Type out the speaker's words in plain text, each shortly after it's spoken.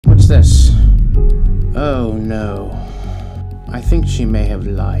What's this? Oh no. I think she may have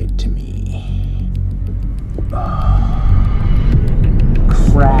lied to me.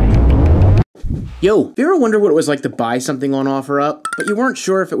 Crap. Yo, have you ever wondered what it was like to buy something on OfferUp, but you weren't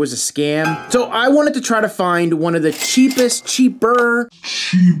sure if it was a scam? So I wanted to try to find one of the cheaper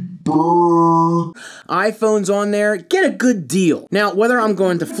iPhones on there, get a good deal. Now, whether I'm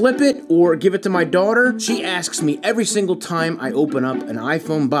going to flip it or give it to my daughter, she asks me every single time I open up an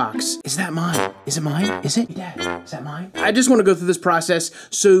iPhone box, is that mine? Is it mine? Is it? Dad, is that mine? I just want to go through this process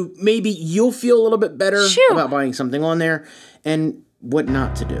so maybe you'll feel a little bit better about buying something on there and what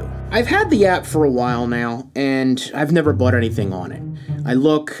not to do. I've had the app for a while now, and I've never bought anything on it. I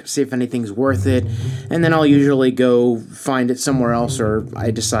look, see if anything's worth it, and then I'll usually go find it somewhere else, or I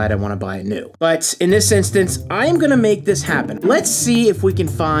decide I want to buy it new. But in this instance, I'm gonna make this happen. Let's see if we can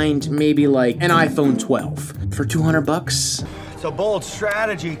find maybe like an iPhone 12 for 200 bucks. It's a bold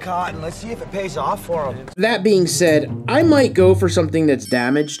strategy, Cotton. Let's see if it pays off for him. That being said, I might go for something that's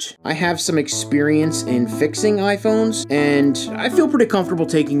damaged. I have some experience in fixing iPhones, and I feel pretty comfortable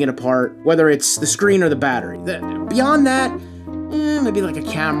taking it apart, whether it's the screen or the battery. Beyond that, maybe like a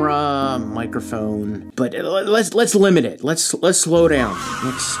camera, microphone, but let's limit it. Let's slow down.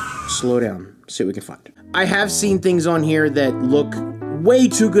 Let's slow down. See what we can find. I have seen things on here that look way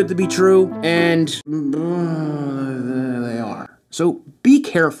too good to be true, and they are. So be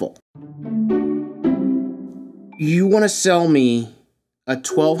careful. You want to sell me a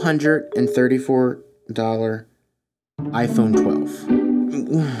 $1,234 iPhone 12.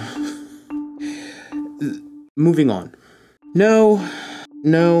 Moving on. No.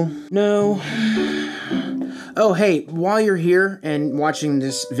 Oh, hey, while you're here and watching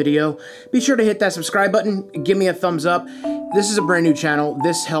this video, be sure to hit that subscribe button, give me a thumbs up. This is a brand new channel.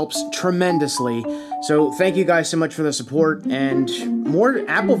 This helps tremendously. So thank you guys so much for the support, and more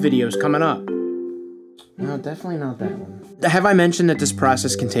Apple videos coming up. No, definitely not that one. Have I mentioned that this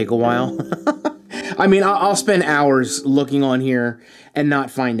process can take a while? I mean, I'll spend hours looking on here and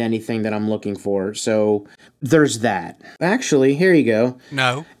not find anything that I'm looking for, so there's that. Actually, here you go.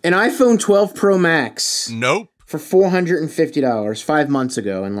 No. An iPhone 12 Pro Max. Nope. For $450, 5 months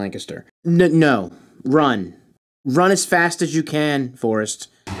ago in Lancaster. No. Run. Run as fast as you can, Forrest.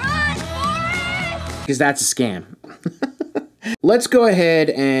 Run, Forrest! Because that's a scam. Let's go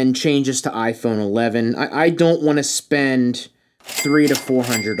ahead and change this to iPhone 11. I don't want to spend $300 to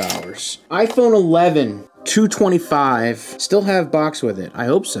 $400. iPhone 11, $225. Still have box with it. I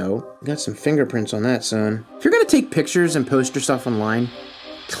hope so. Got some fingerprints on that, son. If you're gonna take pictures and post your stuff online,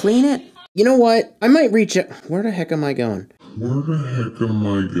 clean it. You know what? I might reach out. Where the heck am I going?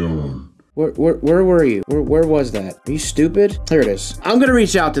 Where were you? Where was that? Are you stupid? There it is. I'm gonna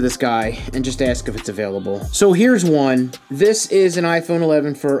reach out to this guy and just ask if it's available. So here's one. This is an iPhone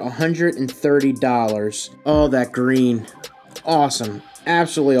 11 for $130. Oh, that green. Awesome.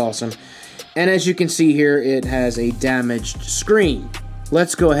 Absolutely awesome. And as you can see here, it has a damaged screen.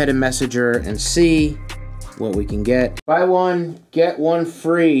 Let's go ahead and message her and see what we can get. Buy one, get one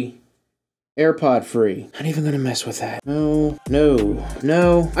free. AirPod free. Not even gonna mess with that. No.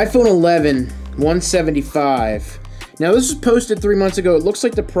 iPhone 11, $175. Now this was posted 3 months ago. It looks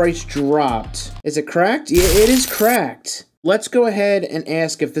like the price dropped. Is it cracked? Yeah, it is cracked. Let's go ahead and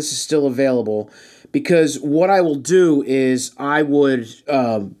ask if this is still available, because what I will do is I would, what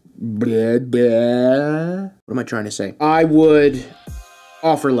am I trying to say? I would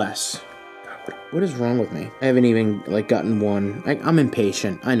offer less. What is wrong with me? I haven't even, like, gotten one. I'm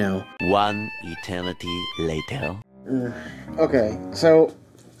impatient, I know. One eternity later. Okay, so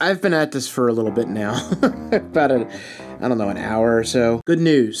I've been at this for a little bit now. About I don't know, an hour or so. Good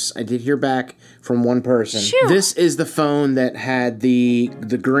news, I did hear back from one person. Shoot. This is the phone that had the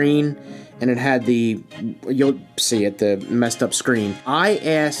green, and it had the, you'll see it, the messed up screen. I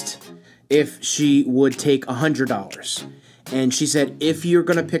asked if she would take $100. And she said, if you're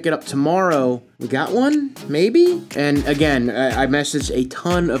gonna pick it up tomorrow, we got one, maybe? And again, I messaged a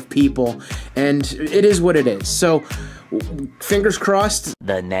ton of people, and it is what it is. So, fingers crossed.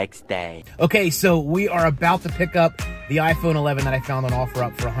 The next day. Okay, so we are about to pick up the iPhone 11 that I found on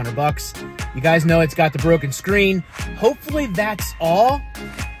OfferUp for $100. You guys know it's got the broken screen. Hopefully that's all.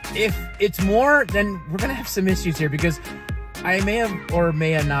 If it's more, then we're gonna have some issues here, because I may have or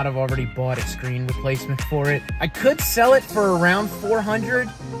may not have already bought a screen replacement for it. I could sell it for around $400,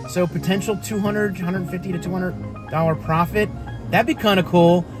 so potential $250 to $200 profit. That'd be kind of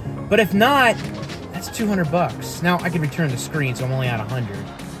cool. But if not, that's $200. Now I can return the screen, so I'm only at $100.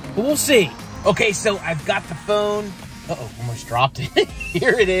 But we'll see. Okay, so I've got the phone. Uh-oh, almost dropped it.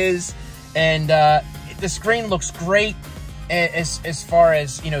 Here it is. And the screen looks great. as far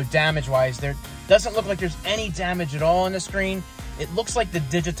as, you know, damage-wise. There doesn't look like there's any damage at all on the screen. It looks like the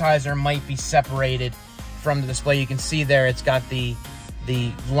digitizer might be separated from the display. You can see there it's got the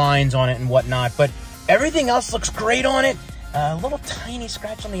lines on it and whatnot, but everything else looks great on it. A little tiny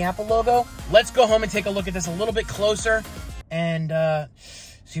scratch on the Apple logo. Let's go home and take a look at this a little bit closer and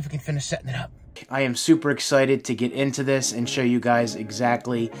see if we can finish setting it up. I am super excited to get into this and show you guys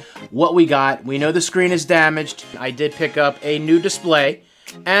exactly what we got. We know the screen is damaged. I did pick up a new display.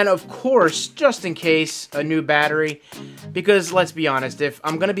 And of course, just in case, a new battery. Because let's be honest, if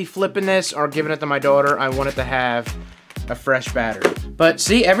I'm gonna be flipping this or giving it to my daughter, I want it to have a fresh battery. But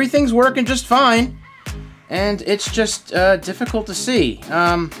see, everything's working just fine. And it's just difficult to see.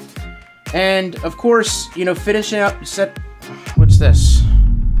 And of course, you know, finishing up what's this?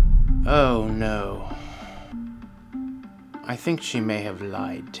 Oh no. I think she may have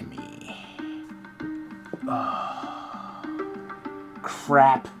lied to me. Oh,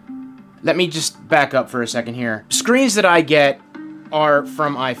 crap. Let me just back up for a second here. Screens that I get are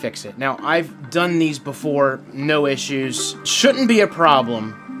from iFixit. Now, I've done these before, no issues. Shouldn't be a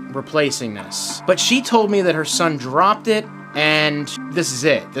problem replacing this. But she told me that her son dropped it, and this is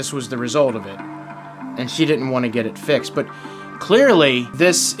it. This was the result of it. And she didn't want to get it fixed. But clearly,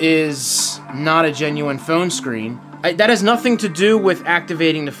 this is not a genuine phone screen. That has nothing to do with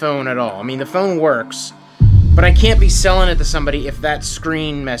activating the phone at all. I mean, the phone works, but I can't be selling it to somebody if that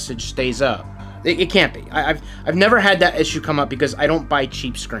screen message stays up. It can't be. I've never had that issue come up because I don't buy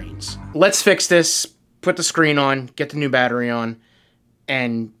cheap screens. Let's fix this, put the screen on, get the new battery on,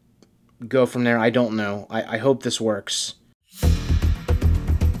 and go from there. I don't know. I hope this works.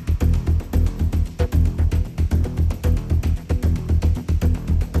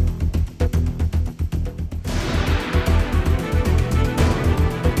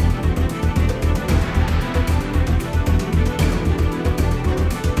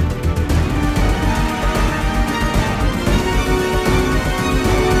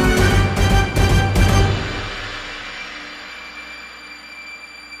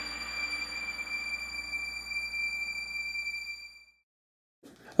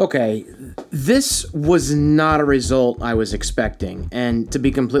 Okay, this was not a result I was expecting, and to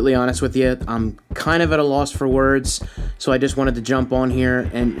be completely honest with you, I'm kind of at a loss for words, so I just wanted to jump on here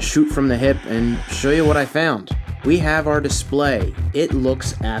and shoot from the hip and show you what I found. We have our display. It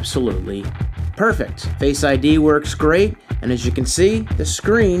looks absolutely perfect. Face ID works great, and as you can see, the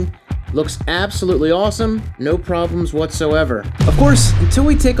screen looks absolutely awesome, no problems whatsoever. Of course, until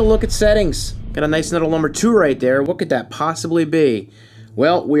we take a look at settings, got a nice little number 2 right there. What could that possibly be?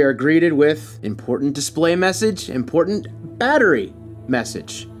 Well, we are greeted with important display message, important battery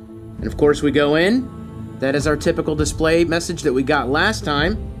message. And of course we go in. That is our typical display message that we got last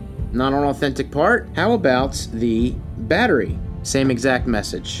time. Not an authentic part. How about the battery? Same exact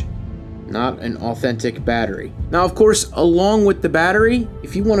message. Not an authentic battery. Now, of course, along with the battery,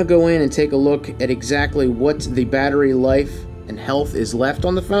 if you want to go in and take a look at exactly what the battery life and health is left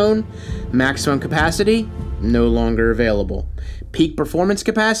on the phone, maximum capacity, no longer available. Peak performance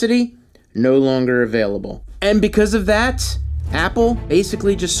capacity, no longer available. And because of that, Apple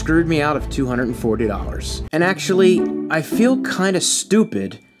basically just screwed me out of $240. And actually, I feel kind of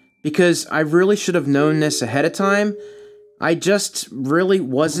stupid because I really should have known this ahead of time. I just really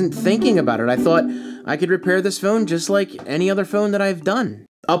wasn't thinking about it. I thought I could repair this phone just like any other phone that I've done.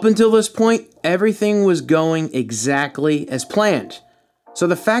 Up until this point, everything was going exactly as planned. So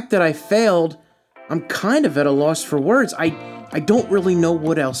the fact that I failed, I'm kind of at a loss for words. I don't really know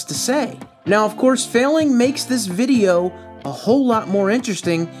what else to say. Now, of course, failing makes this video a whole lot more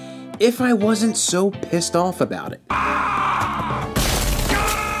interesting if I wasn't so pissed off about it.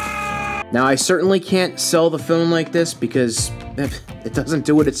 Now, I certainly can't sell the phone like this because it doesn't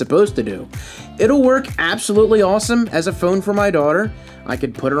do what it's supposed to do. It'll work absolutely awesome as a phone for my daughter. I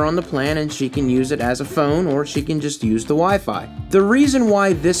could put her on the plan and she can use it as a phone, or she can just use the Wi-Fi. The reason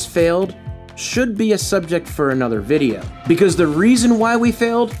why this failed should be a subject for another video, because the reason why we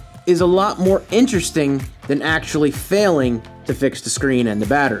failed is a lot more interesting than actually failing to fix the screen and the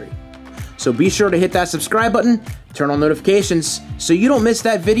battery. So be sure to hit that subscribe button, turn on notifications so you don't miss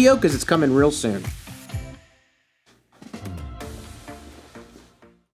that video because it's coming real soon.